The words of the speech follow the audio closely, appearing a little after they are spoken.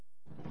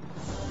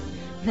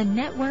The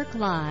Network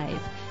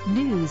Live.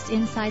 News,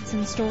 insights,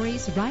 and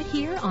stories right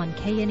here on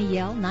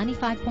KNEL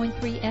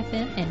 95.3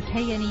 FM and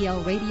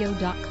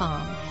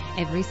KNELradio.com.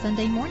 Every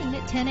Sunday morning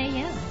at 10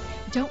 a.m.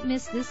 Don't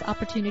miss this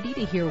opportunity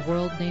to hear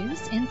world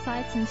news,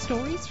 insights, and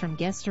stories from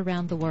guests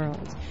around the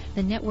world.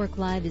 The Network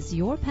Live is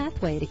your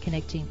pathway to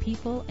connecting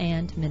people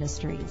and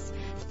ministries.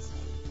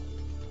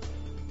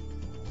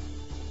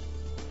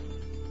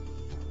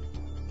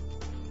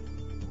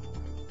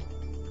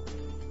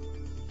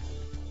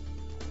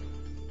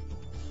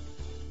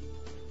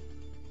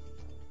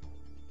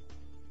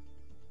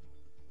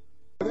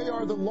 They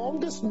are the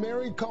longest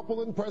married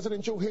couple in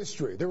presidential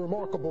history. Their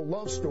remarkable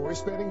love story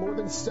spanning more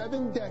than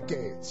 7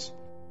 decades.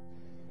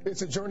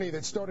 It's a journey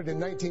that started in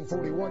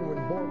 1941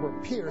 when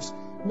Barbara Pierce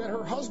met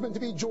her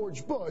husband-to-be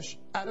George Bush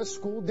at a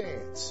school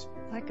dance.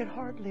 I could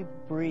hardly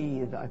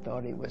breathe. I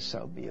thought he was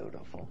so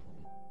beautiful.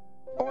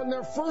 On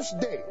their first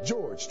date,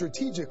 George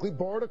strategically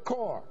borrowed a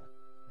car.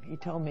 He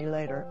told me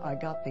later I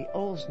got the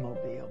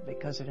Oldsmobile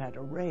because it had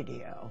a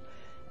radio,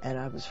 and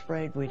I was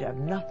afraid we'd have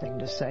nothing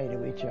to say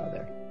to each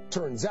other.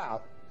 Turns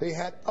out they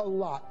had a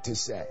lot to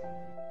say.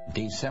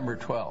 December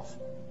 12th,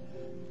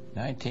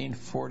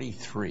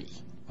 1943.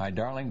 My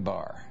darling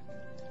Bar,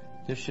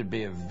 this should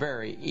be a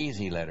very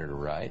easy letter to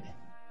write.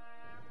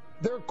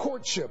 Their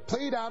courtship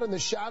played out in the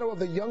shadow of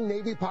the young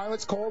Navy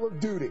pilot's call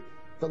of duty.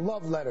 The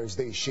love letters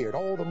they shared,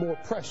 all the more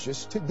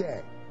precious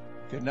today.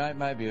 Good night,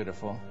 my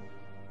beautiful.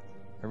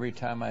 Every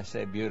time I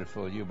say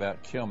beautiful, you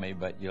about kill me,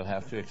 but you'll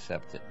have to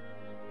accept it.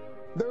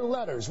 Their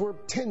letters were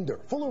tender,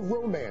 full of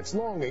romance,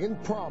 longing,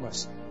 and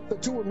promise. The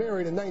two were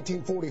married in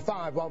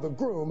 1945 while the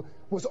groom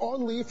was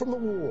on leave from the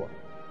war.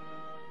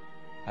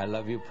 I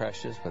love you,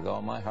 precious, with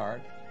all my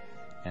heart,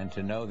 and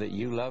to know that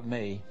you love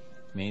me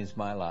means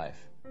my life.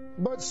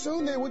 But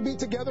soon they would be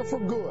together for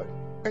good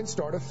and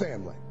start a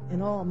family.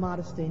 In all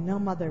modesty, no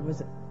mother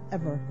was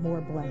ever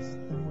more blessed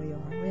than we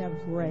are. We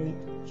have great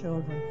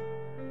children.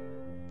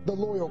 The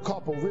loyal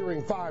couple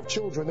rearing 5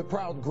 children, the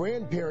proud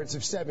grandparents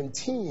of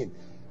 17,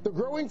 the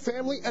growing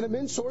family, an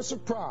immense source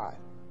of pride.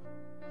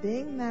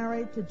 Being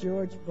married to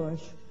George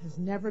Bush has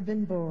never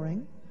been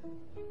boring.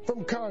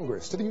 From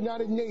Congress to the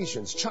United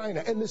Nations,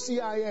 China, and the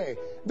CIA,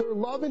 their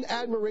love and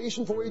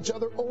admiration for each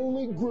other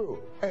only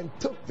grew and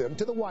took them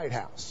to the White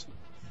House.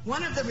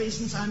 One of the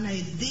reasons I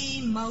made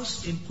the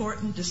most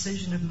important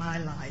decision of my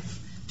life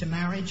to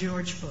marry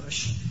George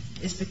Bush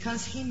is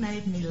because he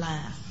made me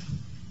laugh.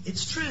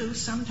 It's true,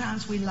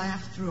 sometimes we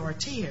laugh through our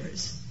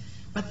tears,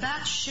 but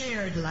that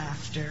shared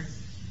laughter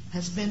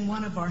has been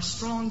one of our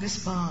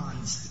strongest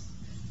bonds.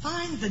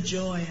 Find the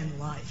joy in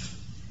life.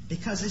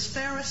 Because as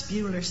Ferris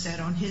Bueller said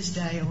on his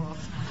day off,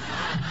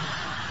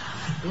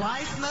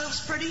 life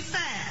moves pretty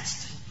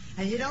fast,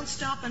 and you don't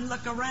stop and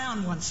look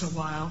around once in a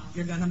while,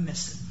 you're going to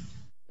miss it.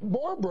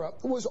 Barbara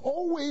was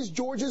always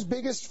George's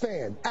biggest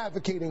fan,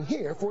 advocating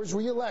here for his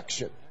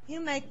re-election. You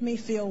make me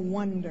feel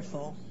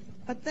wonderful.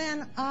 But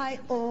then I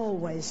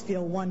always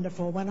feel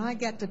wonderful when I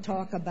get to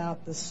talk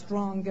about the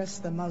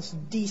strongest, the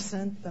most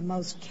decent, the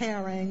most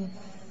caring,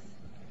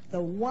 the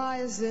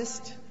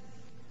wisest,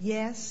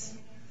 yes,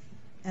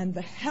 and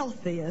the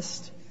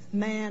healthiest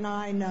man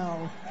I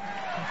know.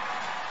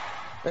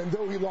 And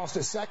though he lost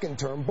a second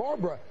term,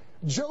 Barbara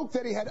joked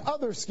that he had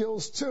other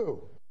skills,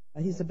 too.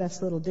 He's the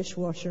best little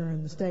dishwasher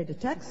in the state of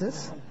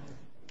Texas.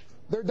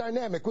 Their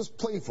dynamic was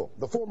playful,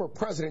 the former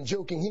president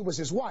joking he was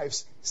his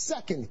wife's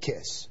second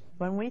kiss.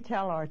 When we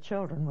tell our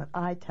children what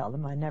I tell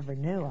them, I never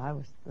knew I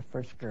was the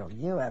first girl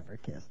you ever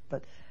kissed.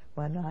 But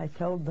when I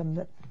told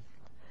them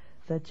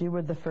that you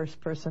were the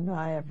first person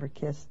I ever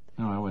kissed.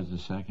 No, I was the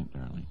second,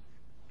 darling.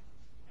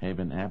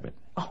 Haven Abbott.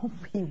 Oh,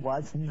 he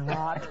was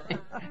not.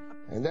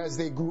 And as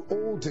they grew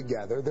old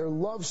together, their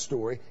love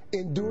story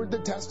endured the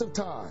test of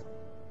time.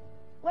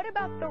 What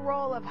about the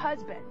role of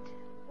husband?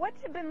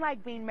 What's it been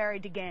like being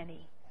married to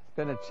Ganny? It's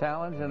been a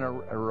challenge and a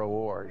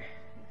reward.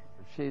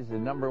 She's the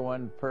number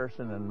one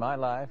person in my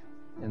life.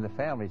 In the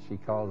family, she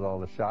calls all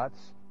the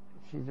shots.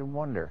 She's a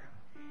wonder.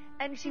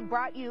 And she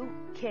brought you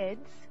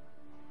kids?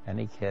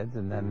 Any kids,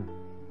 and then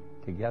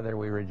together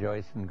we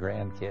rejoice in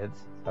grandkids.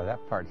 So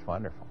that part's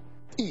wonderful.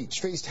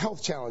 Each faced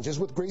health challenges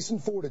with grace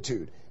and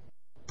fortitude.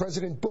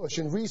 President Bush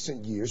in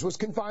recent years was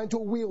confined to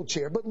a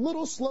wheelchair, but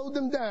little slowed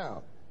them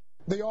down.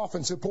 They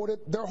often supported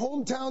their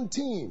hometown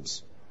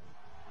teams,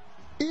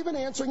 even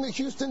answering the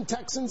Houston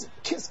Texans'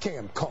 Kiss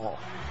Cam call.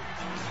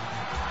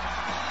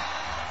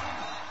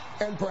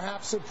 And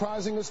perhaps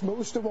surprising us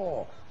most of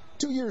all,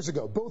 2 years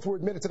ago, both were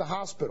admitted to the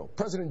hospital.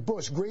 President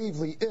Bush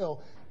gravely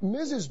ill.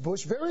 Mrs.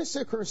 Bush, very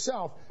sick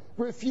herself,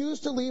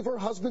 refused to leave her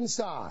husband's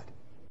side.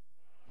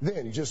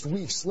 Then, just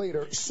weeks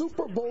later,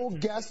 Super Bowl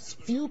guests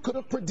few could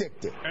have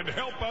predicted. And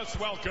help us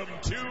welcome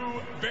 2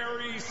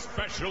 very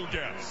special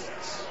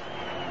guests.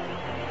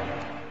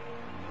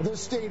 The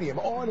stadium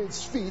on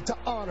its feet to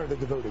honor the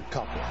devoted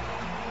couple.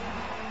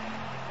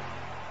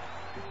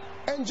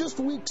 And just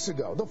weeks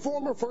ago, the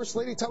former First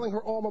Lady telling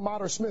her alma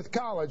mater, Smith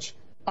College,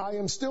 I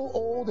am still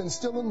old and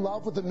still in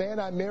love with the man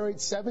I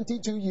married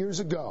 72 years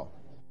ago.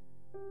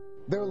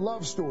 Their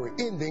love story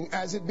ending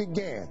as it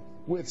began,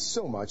 with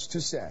so much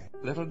to say.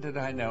 Little did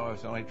I know I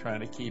was only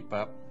trying to keep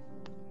up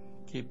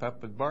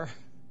with Barbara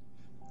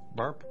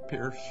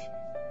Pierce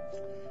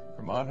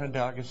from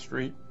Onondaga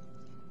Street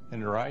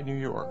in Rye, New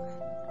York.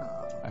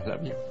 I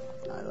love you.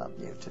 I love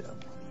you too.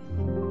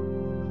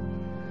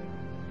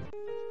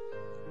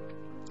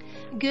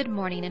 Good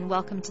morning and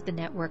welcome to the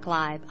Network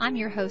Live. I'm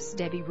your host,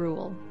 Debbie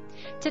Rule.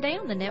 Today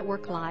on the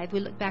Network Live,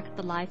 we look back at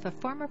the life of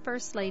former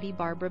First Lady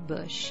Barbara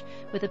Bush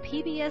with a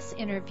PBS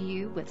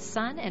interview with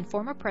son and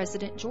former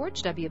President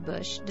George W.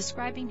 Bush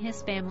describing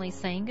his family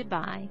saying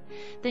goodbye.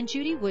 Then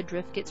Judy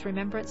Woodruff gets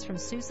remembrance from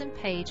Susan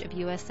Page of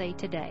USA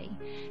Today.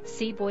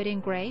 C. Boyden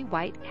Gray,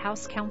 White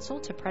House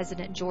counsel to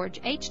President George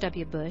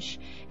H.W. Bush,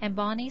 and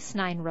Bonnie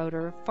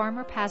Sneinroeder,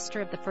 former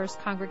pastor of the First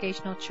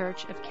Congregational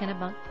Church of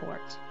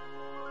Kennebunkport.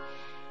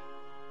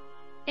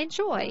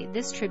 Enjoy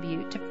this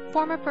tribute to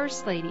former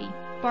First Lady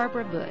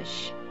Barbara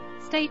Bush.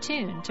 Stay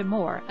tuned to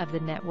more of the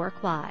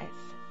Network Live.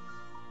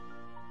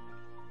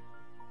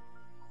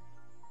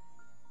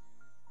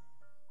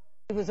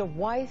 She was a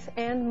wife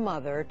and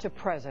mother to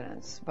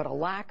presidents, but a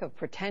lack of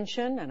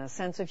pretension and a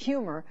sense of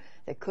humor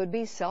that could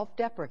be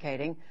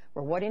self-deprecating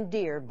were what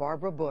endeared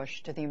Barbara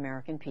Bush to the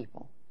American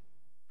people.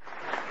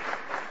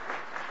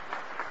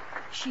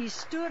 She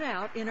stood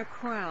out in a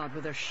crowd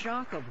with a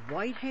shock of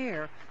white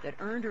hair that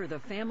earned her the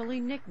family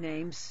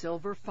nickname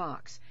Silver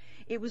Fox.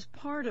 It was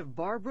part of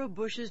Barbara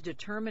Bush's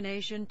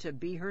determination to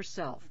be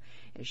herself,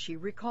 as she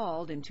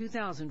recalled in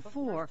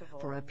 2004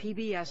 for a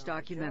PBS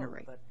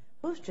documentary.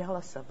 Who's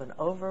jealous of an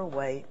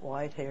overweight,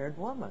 white-haired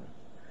woman?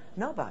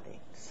 Nobody.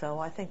 So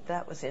I think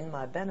that was in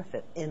my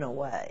benefit, in a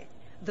way.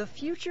 The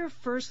future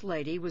First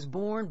Lady was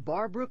born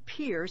Barbara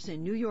Pierce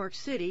in New York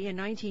City in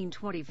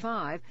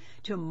 1925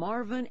 to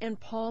Marvin and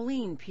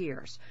Pauline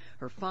Pierce.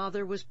 Her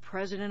father was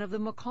president of the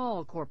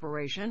McCall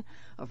Corporation,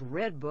 of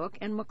Red Book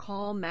and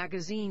McCall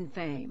magazine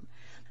fame.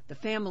 The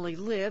family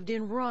lived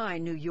in Rye,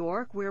 New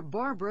York, where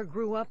Barbara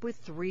grew up with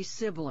 3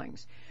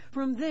 siblings.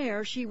 From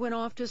there, she went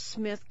off to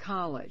Smith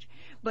College.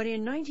 But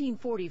in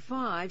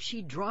 1945,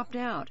 she dropped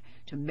out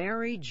to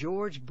marry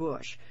George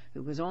Bush,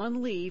 who was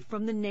on leave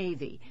from the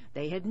Navy.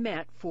 They had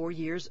met 4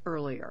 years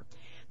earlier.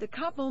 The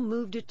couple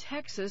moved to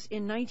Texas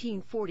in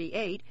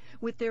 1948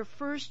 with their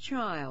first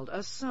child,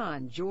 a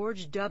son,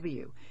 George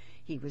W.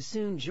 He was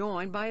soon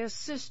joined by a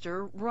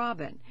sister,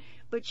 Robin,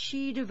 but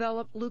she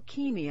developed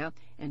leukemia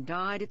and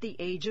died at the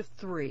age of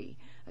 3,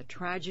 a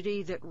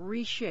tragedy that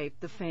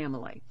reshaped the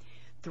family.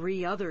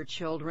 3 other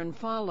children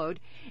followed,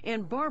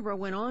 and Barbara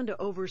went on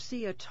to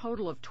oversee a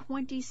total of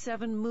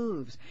 27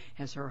 moves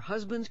as her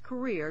husband's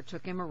career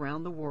took him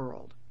around the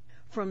world.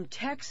 From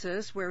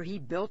Texas, where he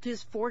built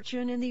his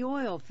fortune in the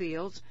oil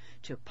fields,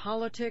 to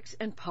politics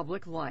and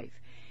public life.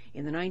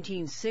 In the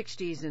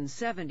 1960s and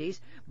 70s,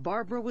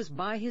 Barbara was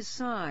by his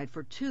side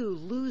for 2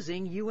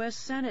 losing U.S.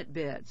 Senate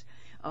bids,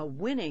 a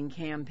winning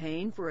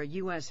campaign for a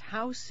U.S.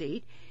 House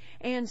seat,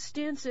 and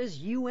stints as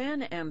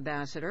UN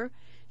ambassador,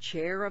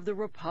 chair of the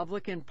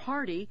Republican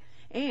Party,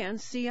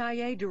 and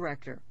CIA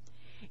director.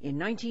 In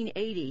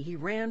 1980, he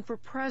ran for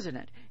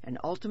president and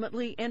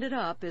ultimately ended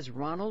up as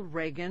Ronald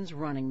Reagan's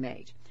running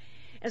mate.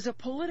 As a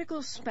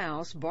political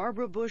spouse,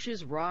 Barbara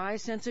Bush's wry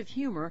sense of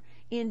humor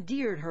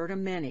endeared her to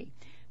many,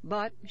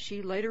 but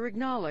she later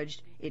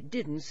acknowledged it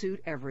didn't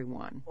suit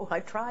everyone. Oh,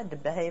 I tried to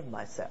behave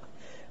myself,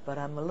 but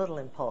I'm a little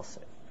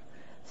impulsive.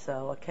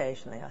 So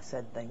occasionally I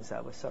said things I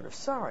was sort of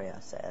sorry I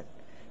said,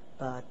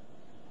 but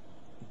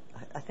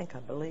I think I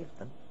believed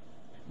them.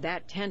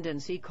 That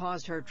tendency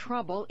caused her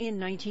trouble in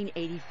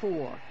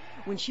 1984,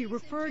 when she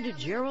referred to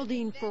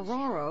Geraldine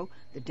Ferraro,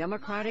 the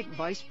Democratic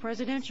vice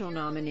presidential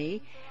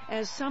nominee,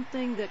 as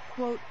something that,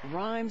 quote,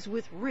 rhymes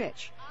with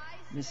rich.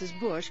 Mrs.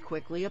 Bush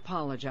quickly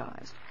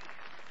apologized.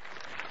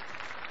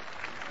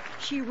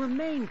 She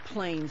remained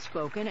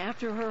plain-spoken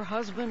after her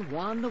husband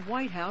won the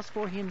White House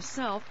for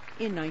himself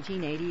in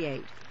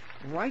 1988.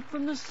 Right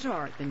from the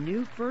start, the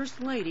new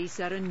First Lady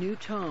set a new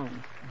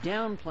tone,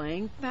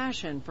 downplaying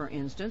fashion, for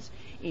instance,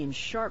 in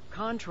sharp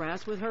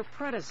contrast with her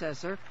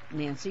predecessor,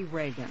 Nancy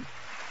Reagan.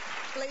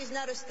 Please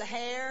notice the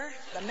hair,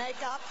 the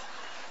makeup,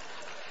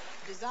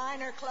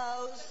 designer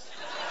clothes.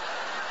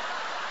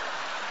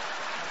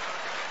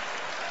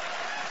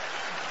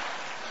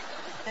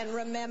 And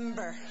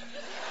remember,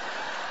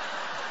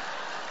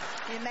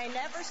 you may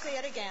never see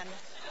it again.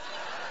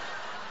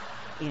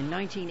 In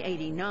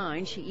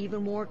 1989, she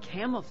even wore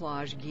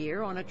camouflage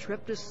gear on a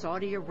trip to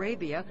Saudi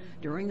Arabia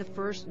during the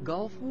first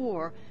Gulf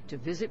War to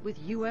visit with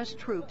U.S.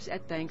 troops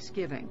at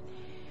Thanksgiving.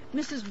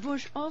 Mrs.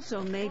 Bush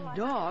also made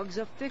dogs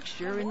a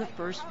fixture in the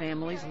first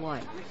family's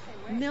life.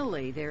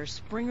 Millie, their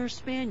Springer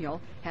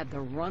Spaniel, had the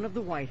run of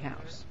the White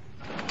House.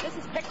 This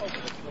is Pickles.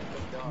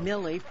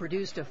 Millie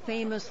produced a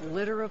famous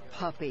litter of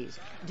puppies,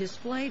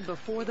 displayed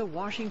before the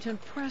Washington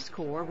Press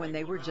Corps when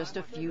they were just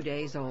a few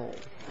days old.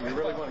 You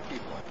really want to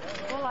keep one?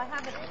 Well, I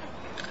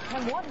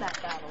haven't won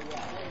that battle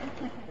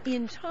yet.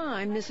 In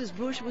time, Mrs.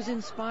 Bush was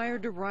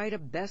inspired to write a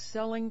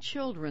best-selling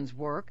children's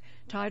work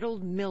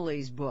titled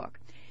Millie's Book.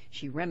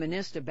 She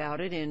reminisced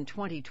about it in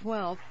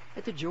 2012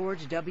 at the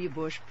George W.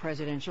 Bush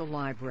Presidential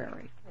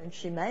Library. And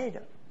she made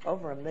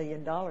over $1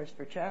 million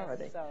for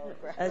charity. So,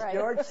 As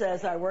George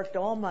says, I worked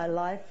all my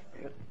life,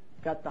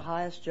 got the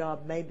highest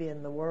job maybe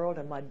in the world,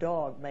 and my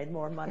dog made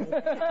more money.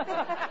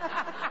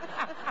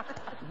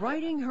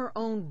 Writing her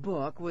own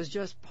book was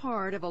just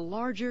part of a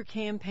larger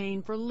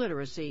campaign for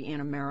literacy in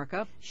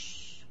America.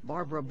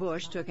 Barbara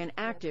Bush took an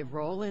active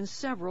role in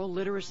several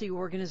literacy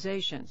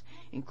organizations,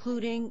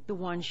 including the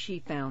one she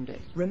founded.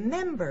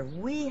 Remember,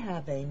 we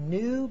have a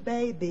new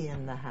baby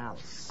in the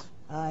house.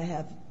 I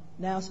have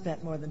now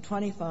spent more than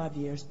 25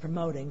 years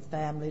promoting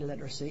family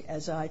literacy,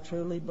 as I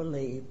truly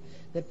believe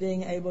that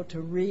being able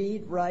to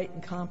read, write,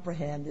 and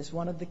comprehend is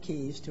one of the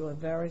keys to a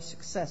very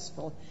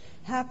successful,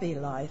 happy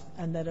life,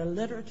 and that a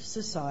literate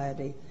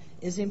society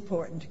is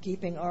important to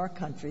keeping our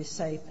country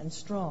safe and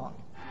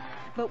strong.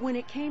 But when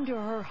it came to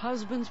her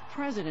husband's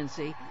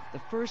presidency, the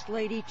First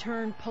Lady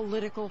turned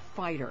political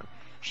fighter.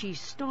 She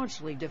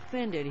staunchly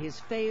defended his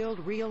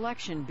failed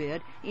re-election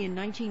bid in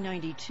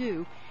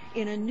 1992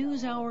 in a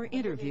NewsHour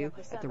interview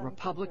at the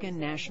Republican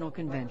National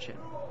Convention.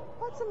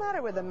 What's the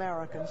matter with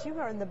Americans? You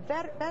are in the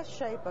best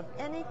shape of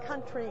any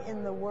country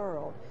in the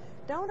world.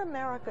 Don't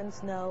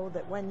Americans know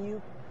that when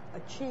you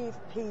achieve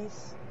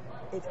peace,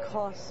 it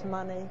costs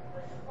money?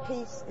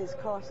 Peace is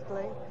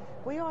costly.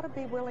 We ought to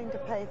be willing to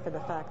pay for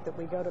the fact that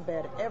we go to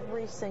bed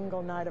every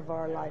single night of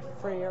our life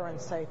freer and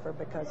safer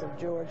because of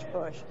George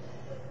Bush.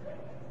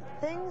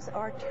 Things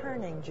are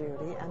turning,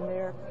 Judy, and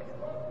they're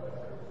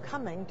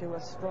coming to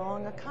a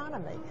strong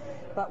economy.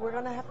 But we're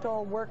going to have to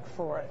all work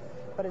for it.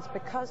 But it's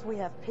because we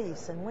have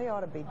peace, and we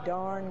ought to be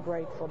darn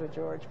grateful to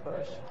George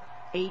Bush.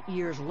 8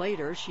 years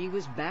later, she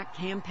was back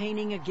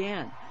campaigning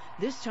again,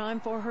 this time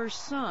for her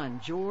son,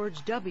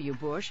 George W.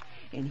 Bush,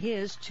 in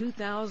his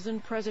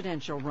 2000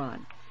 presidential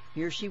run.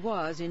 Here she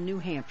was in New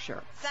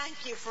Hampshire.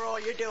 Thank you for all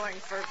you're doing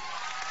for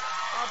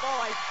our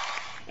boy.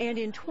 And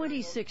in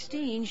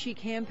 2016, she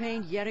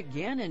campaigned yet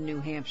again in New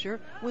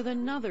Hampshire with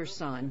another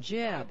son,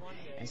 Jeb,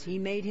 as he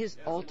made his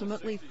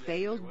ultimately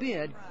failed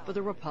bid for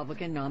the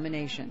Republican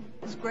nomination.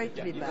 It's great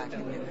to be back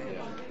in New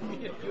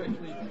Hampshire.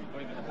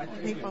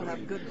 People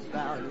have good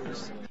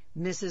values.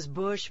 Mrs.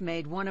 Bush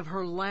made one of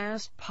her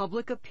last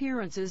public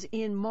appearances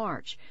in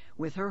March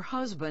with her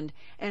husband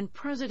and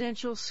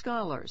presidential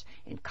scholars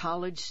in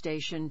College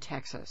Station,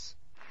 Texas.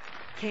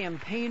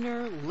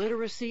 Campaigner,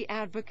 literacy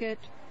advocate,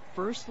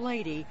 First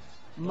Lady,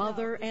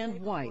 mother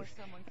and wife,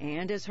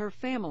 and as her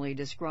family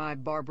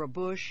described Barbara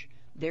Bush,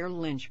 their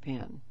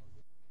linchpin.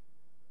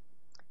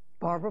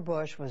 Barbara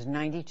Bush was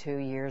 92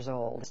 years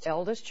old. His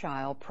eldest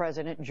child,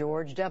 President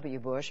George W.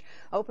 Bush,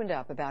 opened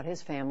up about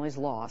his family's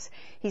loss.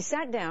 He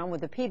sat down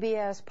with the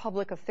PBS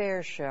Public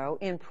Affairs show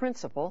In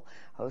Principle,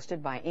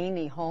 hosted by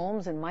Amy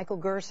Holmes and Michael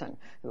Gerson,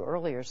 who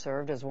earlier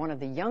served as one of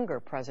the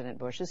younger President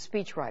Bush's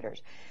speechwriters.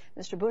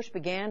 Mr. Bush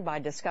began by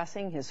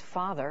discussing his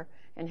father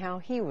and how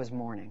he was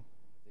mourning.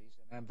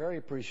 I'm very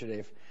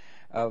appreciative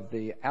of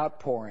the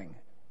outpouring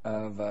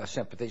of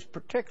sympathies,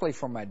 particularly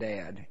for my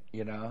dad.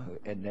 You know,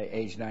 at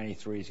age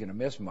 93, he's going to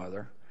miss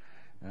Mother.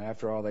 And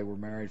after all, they were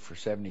married for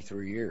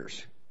 73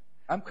 years.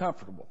 I'm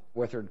comfortable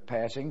with her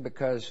passing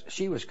because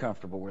she was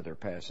comfortable with her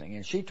passing.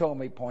 And she told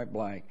me point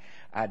blank,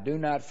 I do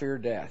not fear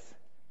death.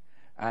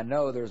 I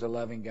know there's a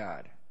loving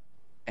God.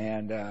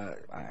 And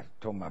I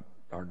told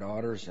our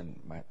daughters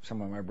and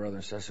some of my brothers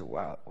and sisters,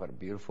 wow, what a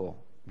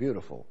beautiful,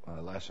 beautiful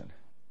lesson.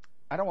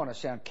 I don't want to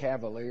sound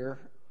cavalier,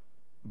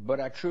 but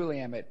I truly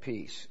am at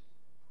peace.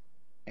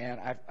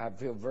 And I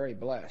feel very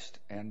blessed.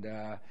 And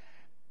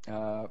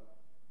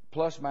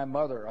plus my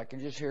mother, I can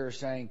just hear her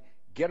saying,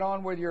 get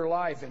on with your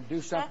life and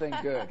do something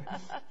good.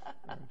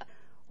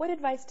 What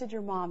advice did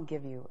your mom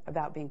give you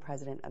about being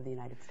President of the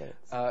United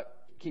States?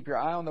 Keep your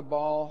eye on the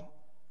ball.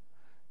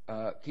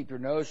 Keep your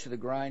nose to the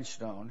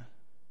grindstone.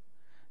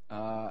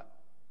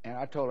 And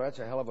I told her that's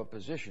a hell of a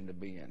position to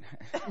be in.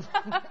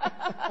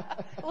 A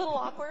little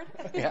awkward.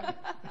 Yeah.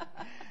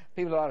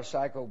 People ought to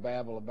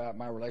psychobabble about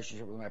my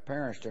relationship with my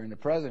parents during the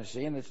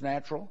presidency, and it's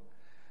natural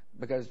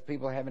because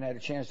people haven't had a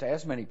chance to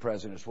ask many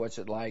presidents what's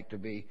it like to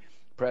be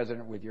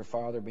president with your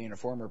father being a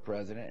former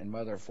president and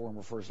mother a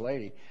former first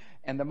lady.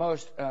 And the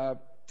most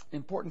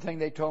important thing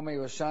they told me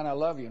was, son, I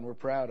love you and we're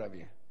proud of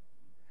you,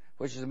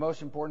 which is the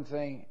most important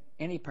thing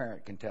any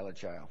parent can tell a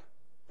child.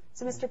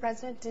 So, Mr.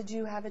 President, did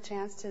you have a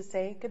chance to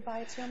say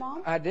goodbye to your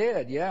mom? I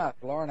did, yeah.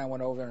 Laura and I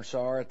went over there and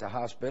saw her at the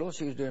hospital.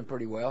 She was doing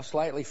pretty well,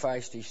 slightly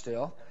feisty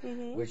still,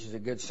 which is a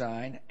good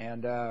sign.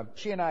 And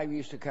she and I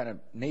used to kind of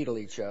needle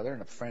each other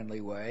in a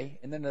friendly way.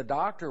 And then the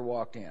doctor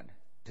walked in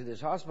to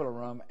this hospital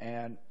room,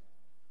 and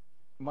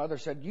Mother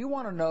said, do you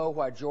want to know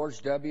why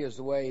George W. is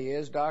the way he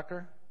is,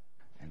 Doctor?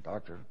 And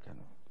Doctor kind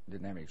of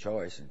didn't have any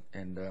choice.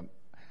 And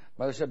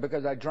Mother said,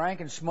 because I drank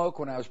and smoked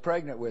when I was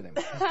pregnant with him.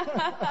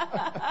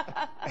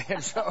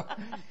 And so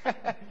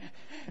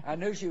I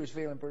knew she was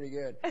feeling pretty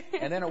good.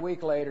 And then a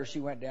week later, she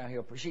went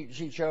downhill.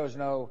 She chose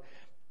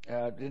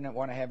didn't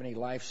want to have any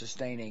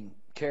life-sustaining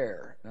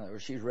care. In other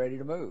words, she's ready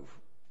to move.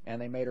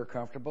 And they made her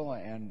comfortable,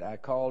 and I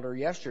called her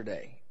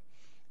yesterday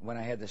when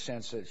I had the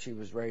sense that she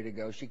was ready to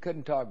go. She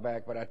couldn't talk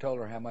back, but I told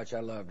her how much I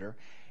loved her.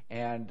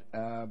 And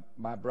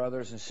my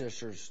brothers and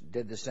sisters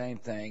did the same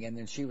thing. And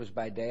then she was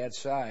by Dad's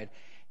side.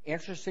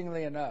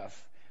 Interestingly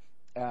enough,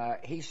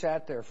 he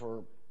sat there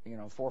for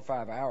 4 or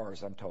 5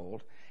 hours, I'm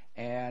told.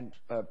 And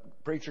a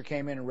preacher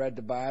came in and read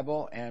the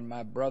Bible, and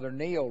my brother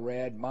Neil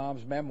read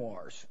Mom's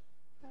memoirs.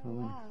 Oh,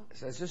 wow.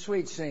 So it's a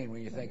sweet scene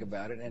when you think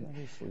about it. And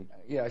Very sweet.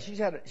 yeah, she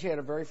had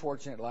a very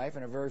fortunate life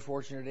and a very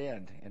fortunate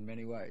end in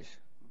many ways.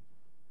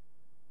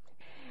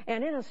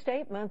 And in a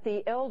statement,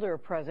 the elder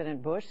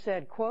President Bush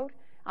said, quote,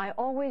 "I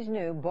always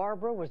knew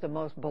Barbara was the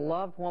most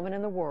beloved woman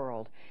in the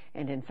world.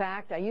 And in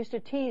fact, I used to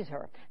tease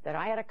her that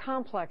I had a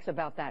complex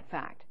about that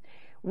fact.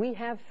 We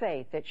have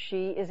faith that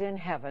she is in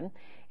heaven,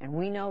 and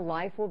we know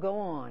life will go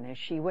on as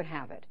she would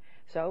have it.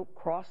 So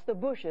cross the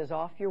Bushes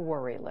off your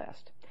worry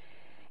list."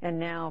 And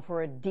now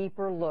for a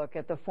deeper look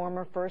at the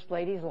former First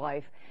Lady's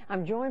life,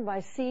 I'm joined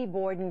by C.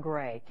 Boyden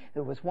Gray,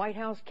 who was White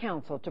House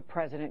counsel to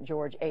President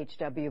George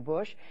H.W.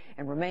 Bush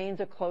and remains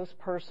a close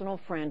personal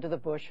friend to the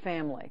Bush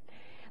family.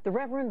 The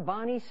Reverend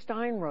Bonnie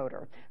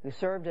Steinroeder, who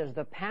served as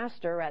the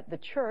pastor at the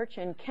church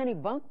in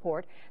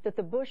Kennebunkport that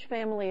the Bush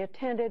family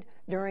attended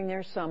during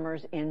their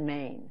summers in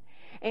Maine.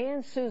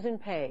 And Susan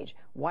Page,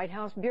 White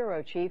House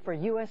bureau chief for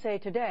USA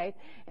Today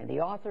and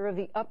the author of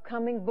the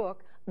upcoming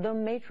book, The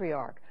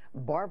Matriarch,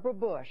 Barbara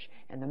Bush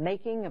and the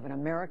Making of an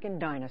American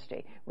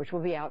Dynasty, which will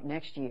be out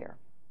next year.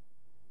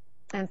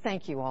 And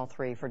thank you all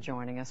three for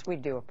joining us. We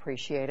do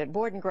appreciate it.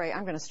 Boyden Gray,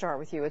 I'm going to start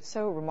with you. It's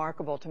so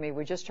remarkable to me.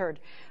 We just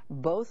heard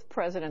both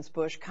Presidents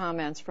Bush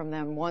comments from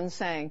them, one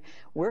saying,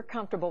 we're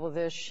comfortable with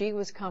this. She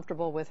was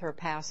comfortable with her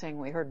passing.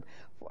 We heard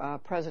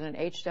President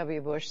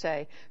H.W. Bush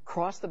say,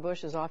 cross the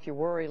Bushes off your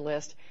worry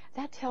list.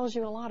 That tells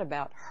you a lot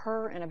about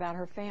her and about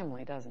her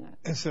family, doesn't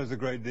it? It says a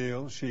great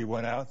deal. She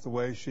went out the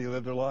way she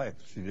lived her life.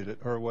 She did it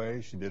her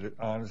way. She did it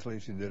honestly.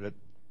 She did it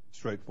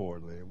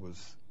straightforwardly. It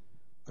was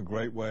a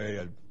great way,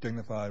 a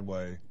dignified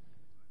way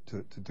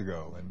to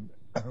go.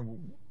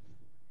 And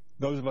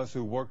those of us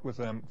who worked with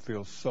them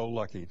feel so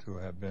lucky to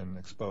have been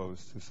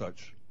exposed to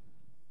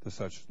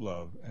such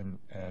love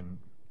and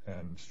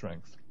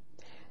strength.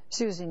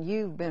 Susan,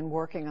 you've been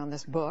working on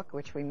this book,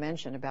 which we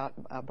mentioned about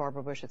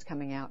Barbara Bush. It's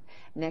coming out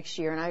next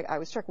year. And I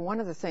was struck, one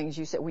of the things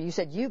you said, well, you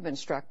said you've been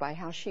struck by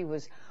how she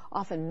was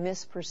often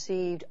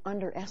misperceived,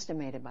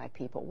 underestimated by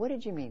people. What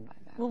did you mean by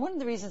that? Well, one of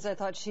the reasons I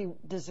thought she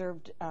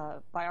deserved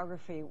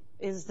biography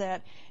is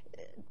that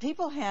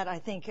people had, I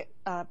think,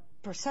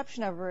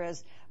 perception of her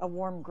as a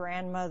warm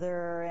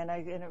grandmother and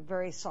a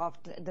very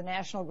soft, the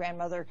national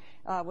grandmother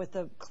with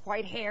the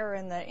white hair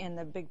and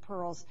the big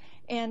pearls.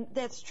 And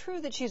that's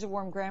true that she's a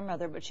warm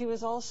grandmother, but she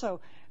was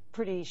also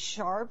pretty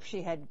sharp.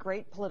 She had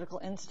great political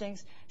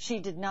instincts. She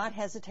did not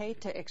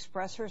hesitate to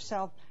express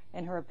herself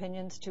and her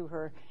opinions to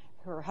her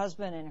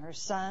husband and her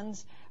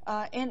sons.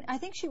 And I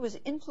think she was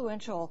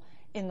influential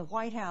in the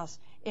White House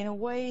in a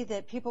way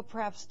that people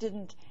perhaps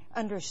didn't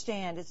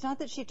understand. It's not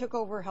that she took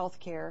over health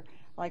care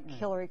like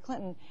Hillary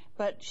Clinton,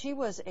 but she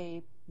was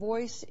a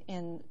voice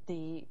in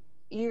the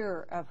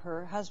ear of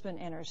her husband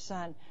and her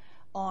son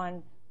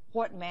on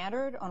what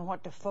mattered, on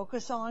what to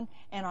focus on,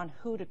 and on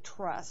who to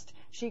trust.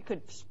 She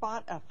could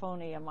spot a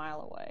phony a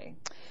mile away.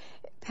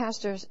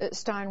 Pastor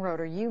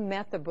Steinroeder, you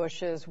met the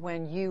Bushes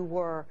when you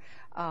were,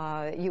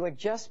 you had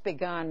just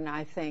begun,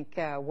 I think,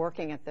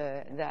 working at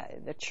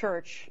the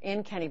church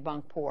in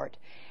Kennebunkport.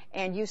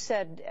 And you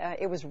said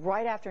it was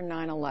right after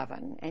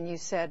 9/11. And you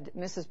said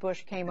Mrs.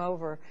 Bush came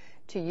over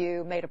to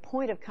you, made a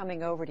point of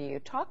coming over to you.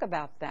 Talk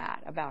about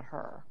that, about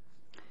her.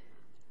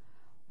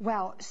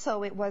 Well,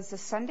 so it was the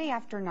Sunday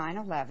after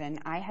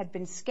 9/11. I had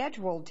been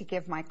scheduled to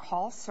give my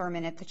call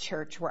sermon at the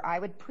church where I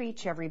would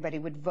preach. Everybody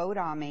would vote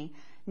on me.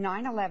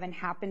 9/11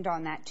 happened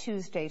on that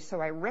Tuesday,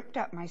 so I ripped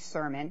up my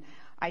sermon.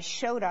 I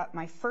showed up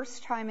my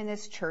first time in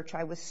this church.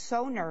 I was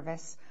so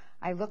nervous.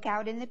 I look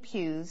out in the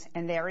pews,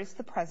 and there is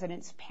the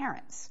president's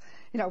parents.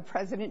 You know,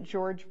 President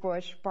George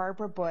Bush,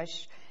 Barbara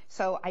Bush.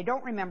 So I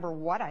don't remember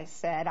what I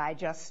said. I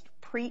just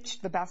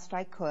preached the best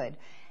I could.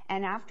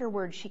 And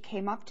afterwards, she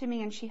came up to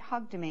me and she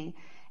hugged me.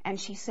 And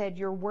she said,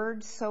 your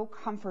words so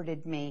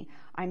comforted me.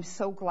 I'm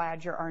so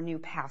glad you're our new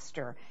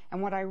pastor.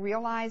 And what I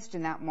realized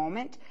in that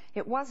moment,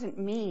 it wasn't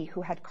me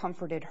who had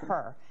comforted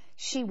her.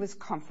 She was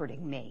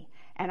comforting me.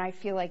 And I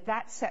feel like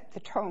that set the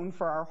tone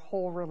for our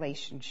whole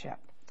relationship.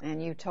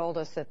 And you told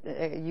us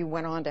that you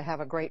went on to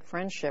have a great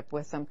friendship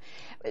with them.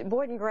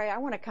 Boyden Gray, I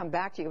want to come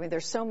back to you. I mean,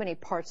 there's so many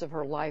parts of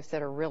her life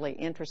that are really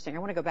interesting. I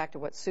want to go back to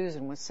what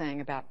Susan was saying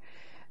about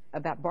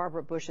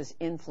Barbara Bush's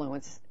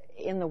influence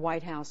in the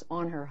White House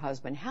on her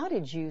husband. How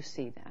did you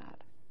see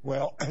that?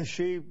 Well,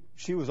 she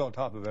was on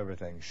top of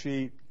everything.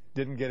 She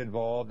didn't get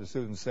involved, as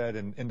Susan said,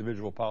 in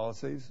individual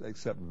policies,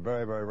 except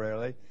very, very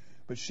rarely.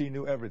 But she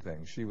knew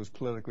everything. She was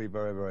politically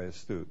very, very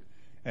astute.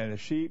 And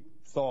if she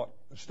thought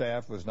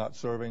staff was not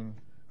serving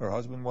her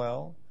husband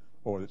well,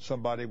 or that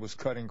somebody was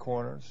cutting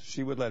corners,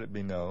 she would let it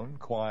be known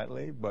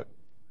quietly but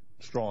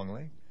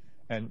strongly.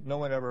 And no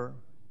one ever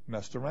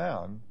messed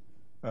around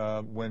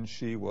when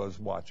she was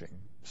watching.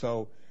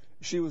 So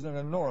she was an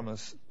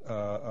enormous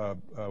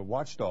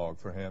watchdog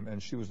for him,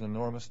 and she was an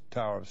enormous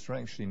tower of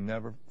strength. She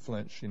never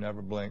flinched, she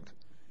never blinked,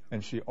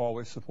 and she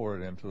always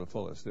supported him to the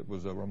fullest. It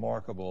was a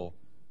remarkable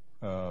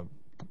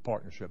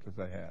partnership that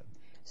they had.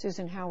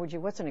 Susan,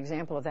 what's an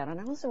example of that? And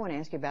I also want to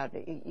ask you about,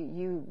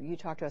 you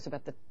talked to us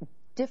about the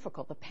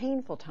difficult, the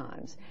painful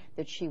times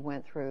that she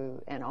went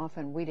through, and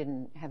often we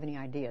didn't have any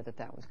idea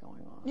that was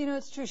going on. You know,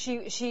 it's true.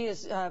 She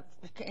is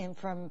came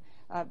from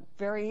a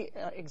very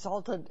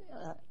exalted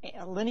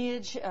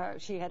lineage.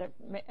 She had a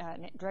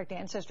direct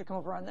ancestor come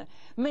over on the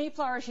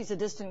Mayflower. She's a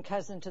distant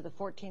cousin to the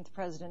 14th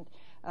president,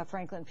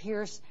 Franklin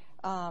Pierce.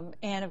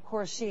 And, of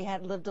course, she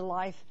had lived a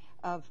life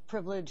of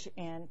privilege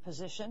and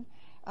position.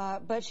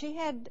 But she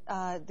had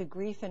the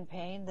grief and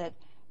pain that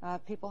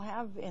people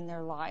have in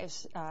their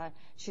lives.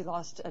 She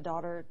lost a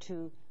daughter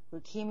to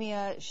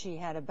leukemia. She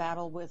had a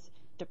battle with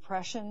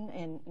depression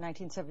in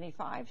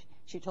 1975.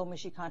 She told me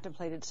she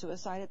contemplated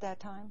suicide at that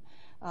time.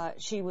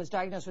 She was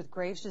diagnosed with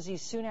Graves'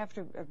 disease soon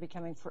after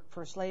becoming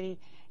First Lady.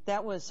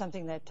 That was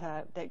something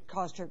that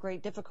caused her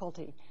great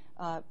difficulty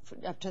up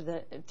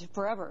to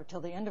forever,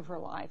 till the end of her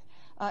life.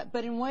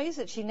 But in ways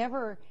that she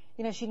never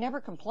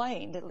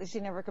complained. At least she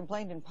never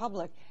complained in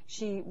public.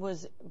 She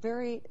was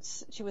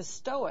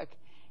stoic,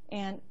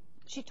 and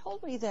she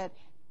told me that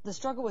the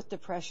struggle with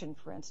depression,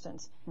 for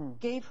instance,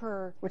 gave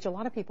her... Which a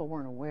lot of people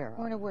weren't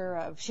aware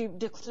of. She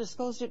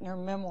disclosed it in her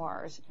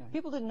memoirs. Right.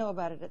 People didn't know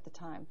about it at the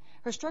time.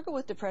 Her struggle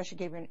with depression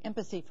gave her an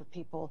empathy for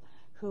people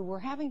who were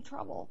having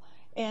trouble,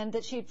 and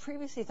that she had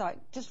previously thought,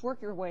 just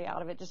work your way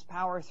out of it, just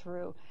power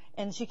through.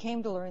 And she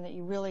came to learn that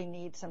you really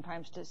need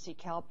sometimes to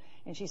seek help,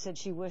 and she said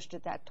she wished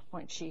at that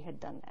point she had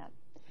done that.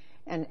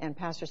 And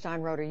Pastor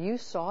Steinroeder, you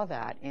saw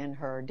that in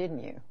her,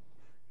 didn't you?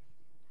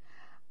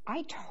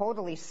 I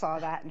totally saw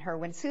that in her.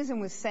 When Susan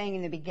was saying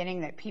in the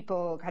beginning that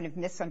people kind of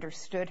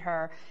misunderstood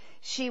her,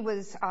 she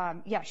was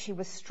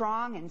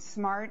strong and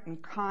smart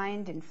and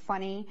kind and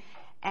funny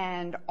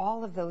and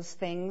all of those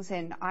things,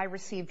 and I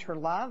received her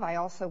love. I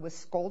also was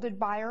scolded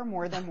by her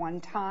more than one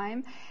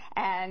time,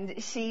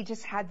 and she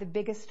just had the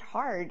biggest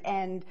heart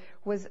and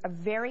was a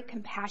very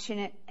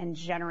compassionate and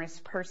generous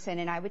person.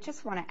 And I would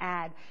just want to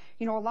add,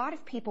 a lot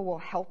of people will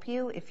help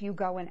you if you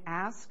go and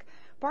ask.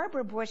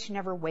 Barbara Bush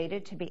never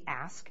waited to be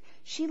asked.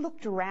 She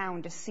looked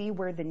around to see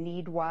where the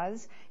need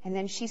was, and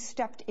then she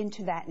stepped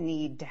into that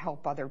need to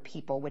help other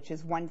people, which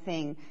is one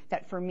thing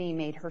that for me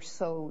made her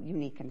so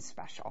unique and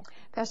special.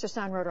 Pastor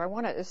Steinroeder, I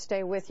want to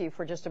stay with you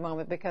for just a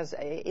moment, because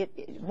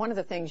one of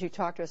the things you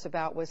talked to us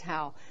about was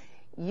how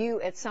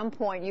you, at some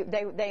point,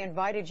 they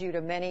invited you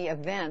to many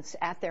events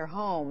at their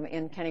home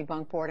in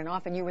Kennebunkport, and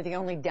often you were the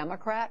only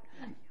Democrat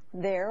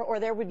there, or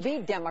there would be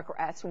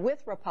Democrats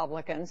with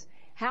Republicans.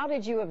 How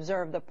did you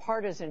observe the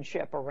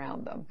partisanship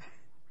around them?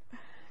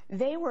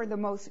 They were the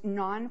most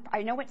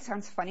I know it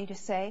sounds funny to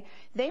say,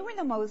 they were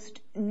the most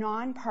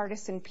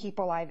nonpartisan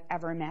people I've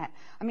ever met.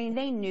 I mean,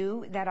 they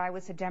knew that I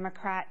was a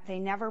Democrat. They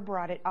never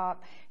brought it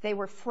up. They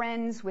were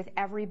friends with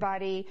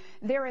everybody.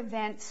 Their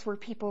events were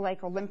people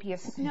like Olympia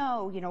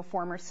Snowe,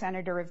 former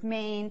senator of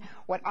Maine,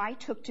 what I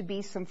took to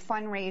be some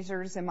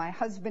fundraisers, and my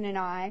husband and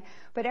I,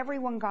 but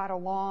everyone got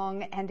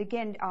along. And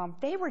again,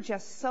 they were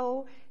just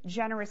so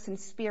generous in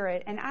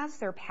spirit. And as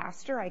their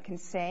pastor, I can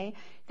say,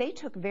 they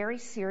took very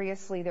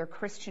seriously their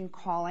Christian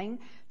calling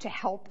to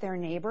help their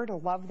neighbor, to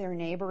love their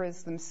neighbor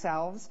as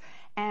themselves.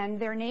 And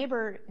their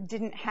neighbor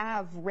didn't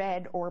have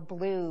red or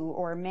blue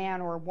or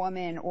man or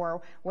woman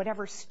or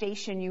whatever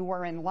station you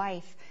were in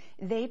life.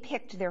 They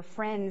picked their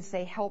friends.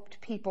 They helped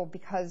people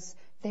because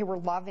they were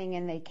loving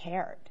and they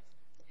cared.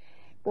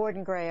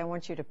 Gordon Gray, I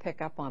want you to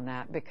pick up on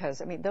that,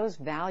 because, those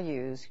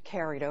values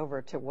carried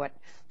over to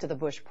the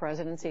Bush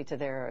presidency,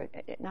 to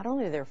not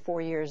only their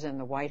 4 years in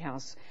the White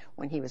House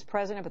when he was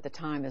president, but the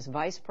time as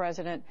vice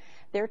president,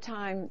 their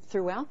time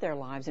throughout their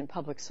lives in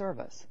public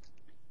service.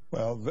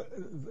 Well,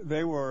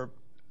 they were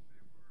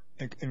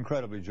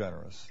incredibly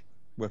generous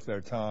with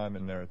their time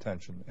and their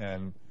attention,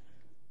 and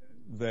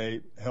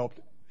they helped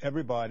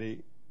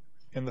everybody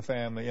in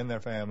their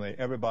family,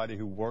 everybody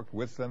who worked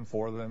with them,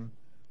 for them,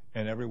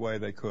 in every way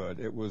they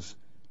could. It was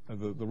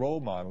the role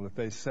model that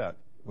they set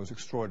was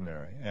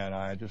extraordinary, and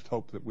I just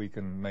hope that we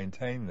can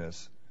maintain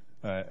this,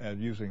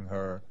 using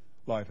her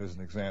life as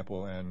an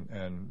example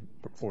and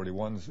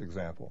 41's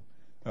example.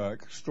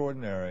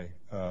 Extraordinary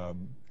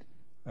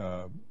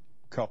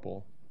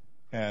couple,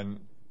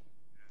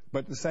 but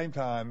at the same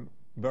time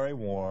very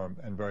warm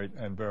and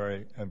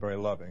very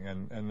loving.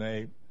 And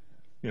they,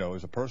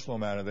 as a personal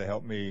matter, they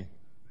helped me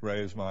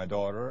raise my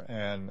daughter,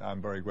 and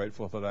I'm very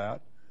grateful for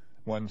that.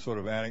 One sort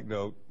of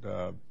anecdote,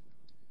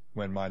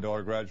 when my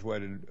daughter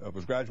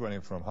was graduating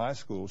from high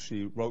school,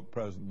 she wrote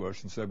President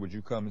Bush and said, "Would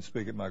you come and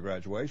speak at my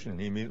graduation?" And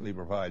he immediately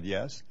replied,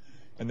 "Yes."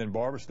 And then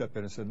Barbara stepped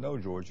in and said, "No,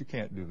 George, you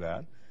can't do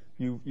that.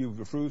 You've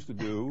refused to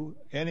do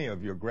any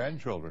of your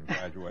grandchildren's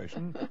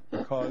graduation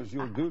because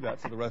you'll do that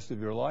for the rest of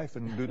your life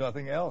and do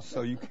nothing else.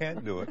 So you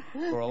can't do it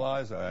for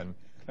Eliza."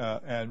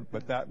 But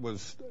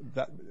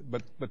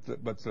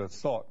the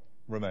thought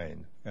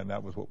remained, and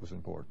that was what was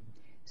important.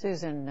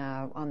 Susan,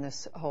 on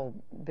this whole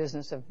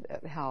business of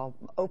how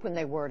open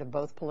they were to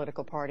both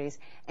political parties,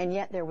 and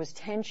yet there was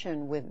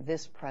tension with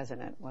this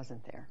president,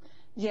 wasn't there?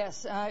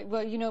 Yes.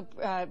 Well, you know,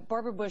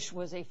 Barbara Bush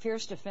was a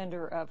fierce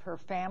defender of her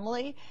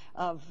family,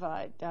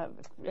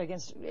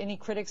 against any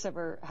critics of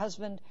her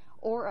husband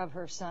or of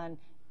her son,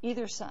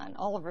 either son,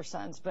 all of her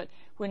sons. But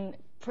when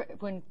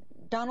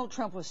Donald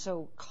Trump was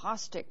so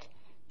caustic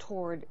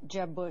toward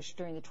Jeb Bush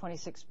during the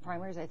 26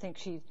 primaries, I think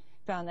she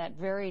found that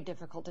very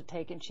difficult to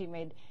take, and she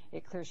made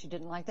it clear she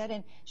didn't like that.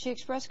 And she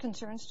expressed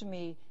concerns to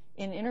me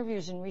in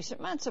interviews in recent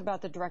months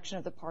about the direction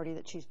of the party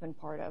that she's been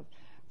part of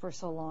for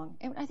so long.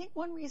 And I think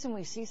one reason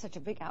we see such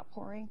a big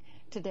outpouring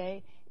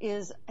today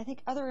is I think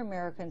other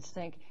Americans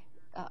think,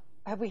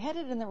 have we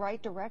headed in the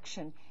right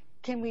direction?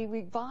 Can we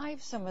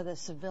revive some of the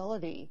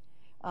civility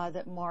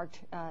that marked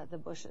the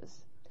Bushes?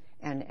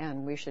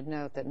 And we should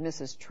note that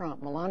Mrs.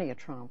 Trump, Melania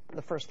Trump,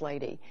 the First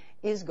Lady,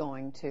 is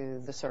going to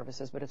the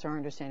services, but it's our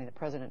understanding that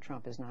President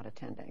Trump is not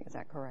attending. Is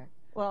that correct?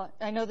 Well,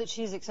 I know that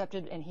she's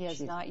accepted, and he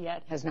has not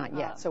yet. Has not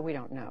yet, so we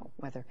don't know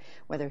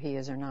whether he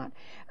is or not.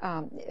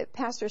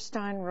 Pastor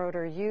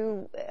Steinroeder,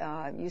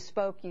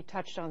 you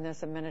touched on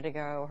this a minute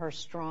ago, her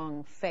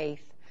strong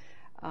faith.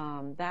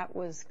 That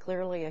was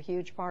clearly a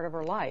huge part of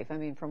her life, I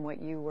mean, from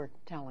what you were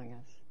telling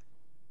us.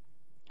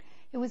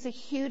 It was a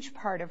huge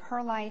part of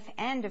her life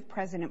and of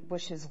President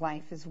Bush's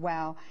life as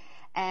well.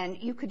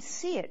 And you could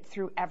see it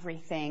through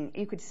everything.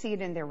 You could see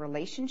it in their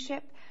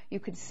relationship. You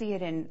could see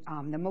it in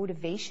the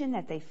motivation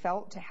that they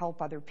felt to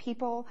help other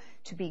people,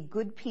 to be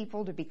good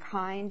people, to be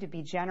kind, to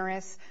be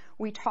generous.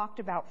 We talked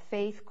about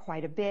faith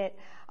quite a bit,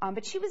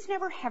 but she was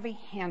never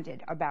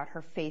heavy-handed about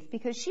her faith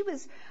because she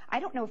was,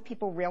 I don't know if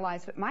people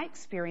realize, but my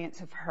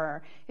experience of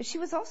her is she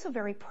was also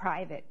very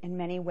private in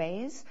many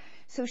ways.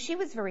 So she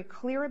was very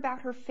clear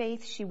about her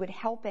faith. She would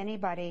help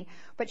anybody,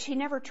 but she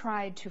never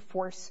tried to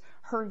force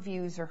her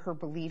views or her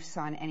beliefs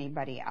on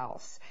anybody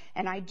else.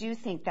 And I do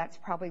think that's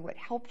probably what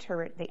helped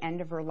her at the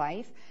end of her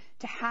life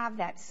to have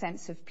that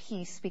sense of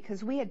peace,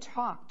 because we had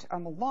talked a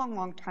long,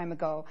 long time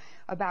ago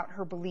about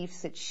her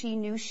beliefs that she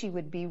knew she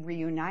would be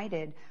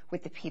reunited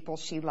with the people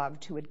she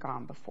loved who had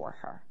gone before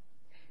her.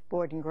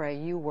 Boyd & Gray,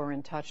 you were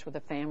in touch with the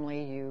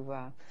family.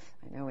 I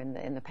know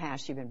in the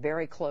past you've been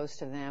very close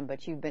to them,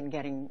 but you've been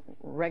getting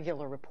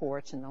regular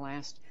reports in the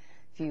last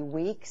few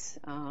weeks.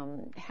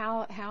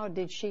 How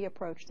did she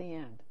approach the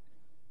end?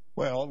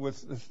 Well,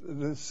 with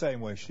the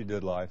same way she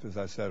did life, as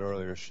I said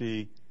earlier,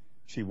 she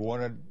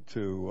wanted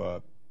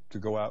to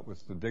go out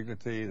with the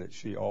dignity that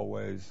she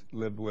always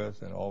lived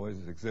with and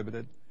always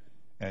exhibited,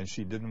 and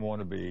she didn't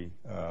want to be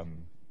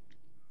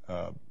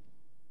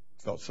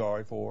felt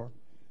sorry for.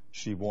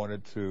 She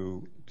wanted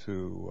to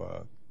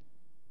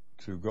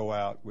go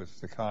out with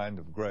the kind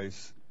of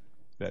grace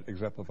that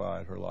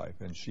exemplified her life,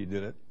 and she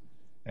did it.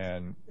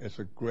 And it's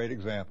a great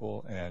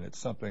example, and it's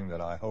something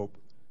that I hope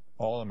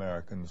all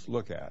Americans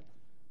look at,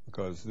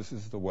 because this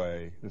is the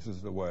way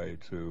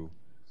to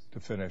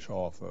finish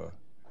off a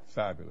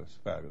fabulous,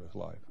 fabulous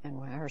life.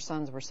 And her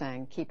sons were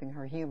saying keeping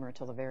her humor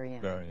till the very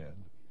end. Very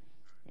end.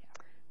 Yeah.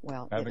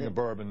 Well, having a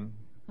bourbon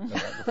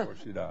before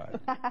she died.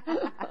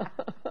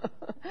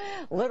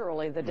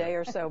 Literally the day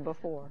or so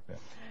before. Yeah.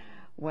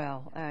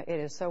 Well, it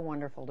is so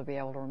wonderful to be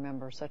able to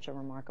remember such a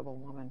remarkable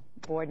woman.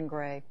 Boyd &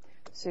 Gray,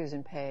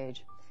 Susan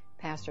Page,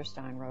 Pastor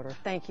Steinroeder,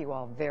 thank you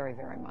all very,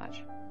 very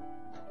much.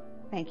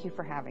 Thank you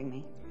for having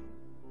me.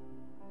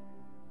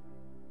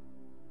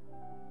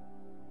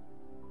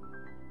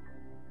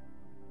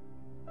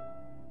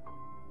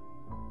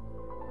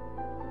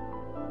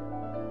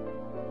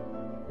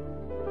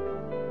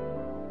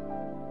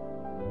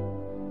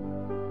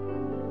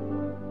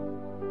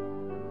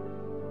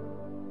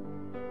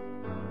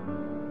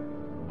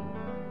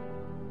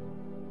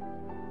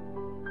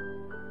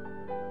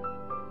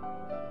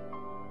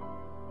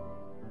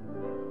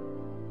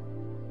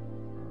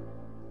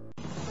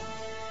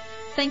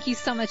 Thank you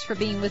so much for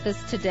being with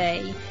us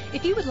today.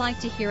 If you would like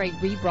to hear a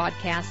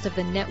rebroadcast of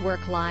the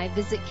Network Live,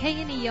 visit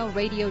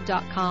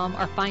knelradio.com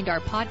or find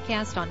our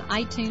podcast on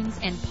iTunes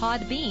and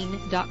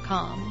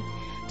podbean.com.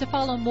 To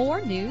follow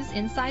more news,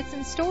 insights,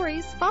 and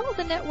stories, follow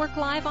the Network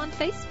Live on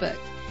Facebook.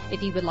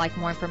 If you would like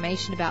more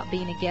information about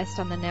being a guest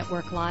on the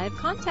Network Live,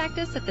 contact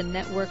us at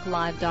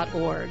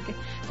thenetworklive.org.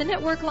 The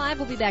Network Live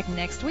will be back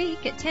next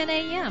week at 10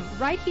 a.m.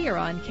 right here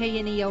on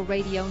KNEL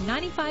Radio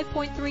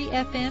 95.3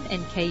 FM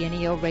and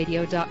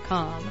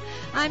KNELradio.com.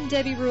 I'm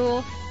Debbie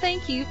Rule.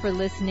 Thank you for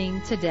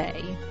listening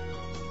today.